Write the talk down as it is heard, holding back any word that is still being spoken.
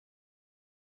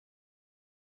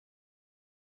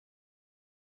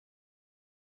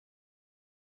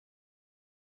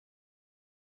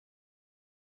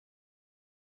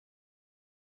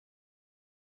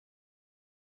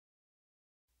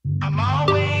I'm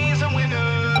always a winner.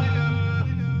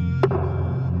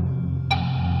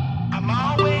 I'm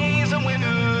always a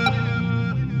winner.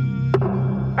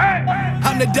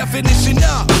 I'm the definition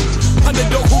of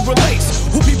underdog who relates,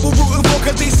 who people rooting for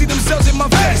cause they see themselves in my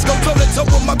face. Go toe to toe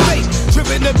with my bait,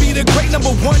 driven to be the great number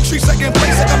one, tree second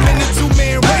place like I'm in a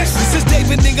two-man race. This is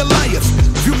David and Goliath,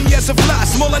 view me as a fly,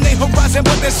 smaller name horizon,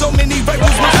 but there's so many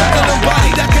rivals, my circle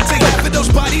embodied. I can take half of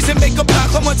those bodies and make a block.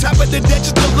 I'm on top of the dead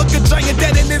just to look a giant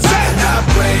dead in his head. I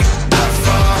break, I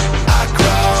fall, I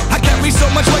crawl, I carry so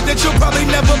much weight that you'll probably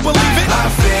never believe it.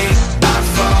 I fade, I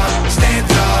fall, stand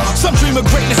tall. Some dream of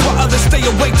greatness while others stay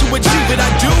awake to achieve it. I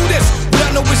do this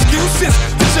without no excuses.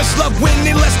 I just love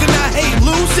winning less than I hate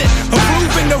losing. I'm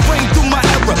proving the rain through my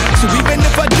era. So even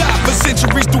if I die for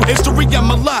centuries through history,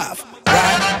 I'm alive.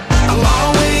 Right? I'm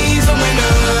always a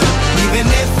winner. Even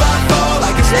if I fall,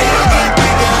 I can still get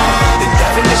bigger. The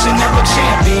definition of a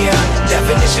champion.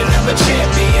 Definition of a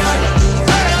champion.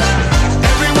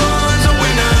 Everyone's a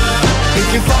winner. If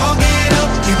you fall, get up,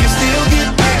 you can still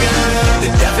get bigger. The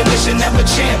definition of a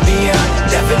champion.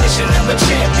 Definition of a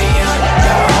champion.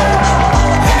 No.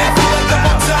 And I feel like I'm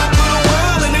on top of the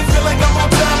world. And it feel like I'm on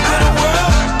top of the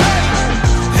world.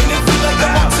 And it feel like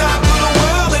I'm on top of the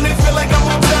world. And it feel like I'm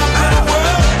on top of the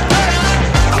world.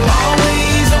 I'm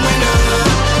always a winner.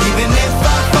 Even if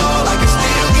I fall, I can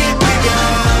still get bigger.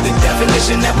 The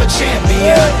definition of a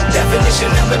champion.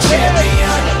 Definition of a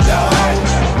champion. No.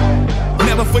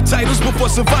 Never for titles, but for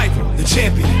survival. The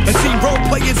champion. I seen role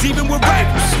players even with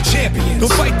rivals. The champions.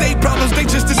 Don't fight their problems, they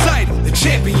just decide them. The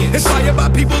champions. Inspired by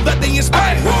people that they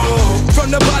inspire. Whoa.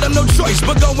 From the bottom, no choice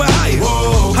but going higher.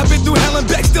 Whoa. I've been through hell and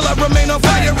back, still I remain on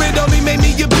fire. It only made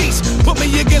me a beast. Put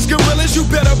me against gorillas, you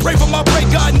better pray for my break.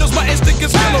 God knows my instinct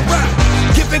is still around.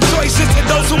 Giving choices to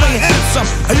those who ain't had some.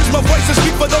 I use my voice to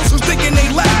speak for those who's thinking they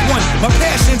lack one. My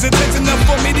passion's intense enough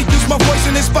for me to use my voice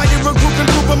and inspire a group and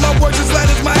group of my words as loud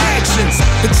as my actions.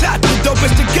 The top, the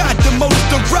dopest, the God, the most,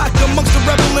 the rock amongst the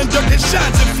rebel and dirt that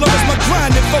shines and flows my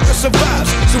grind and focus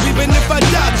survives. So even if I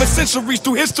die for centuries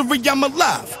through history, I'm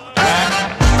alive.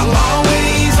 I'm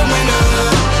always a winner.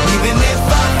 Even if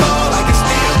I fall, I can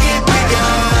still get bigger.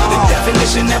 The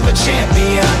definition of a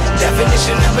champion.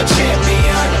 Definition of a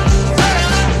champion.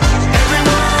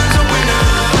 Everyone's a winner.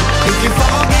 If you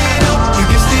fall, get up, you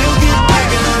can still get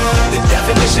bigger. The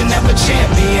definition of a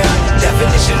champion.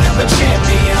 Definition of a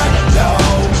champion. No.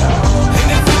 And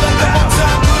it feel like I'm on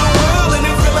top of the world. And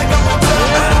it feel like I'm on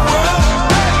top of the world.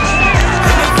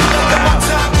 And it feel like I'm on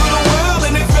top of the world.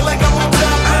 And it feel like I'm on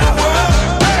top of the world.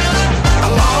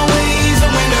 I'm always a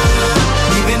winner.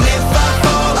 Even if I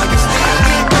fall, I can still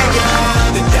get bigger.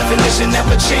 The definition of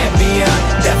a champion.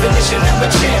 Definition of a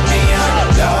champion.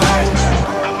 No.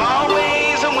 I'm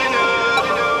always a winner.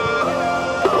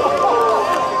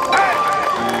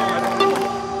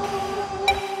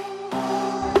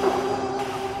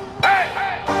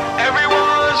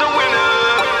 Everyone's a winner.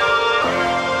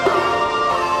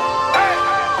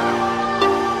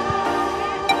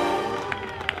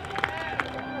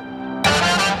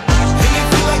 And it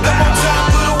feel like I'm on top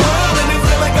of the world. And it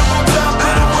feel like I'm on top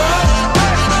of the world.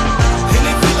 And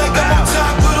it feel like I'm on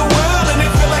top of the world. And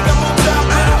it feel like I'm on top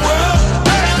of the world.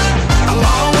 I'm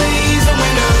always a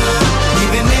winner.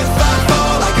 Even if I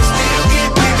fall, I can still get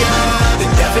bigger. The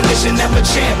definition of a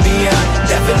champion.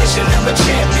 Definition of a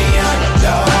champion.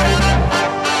 No.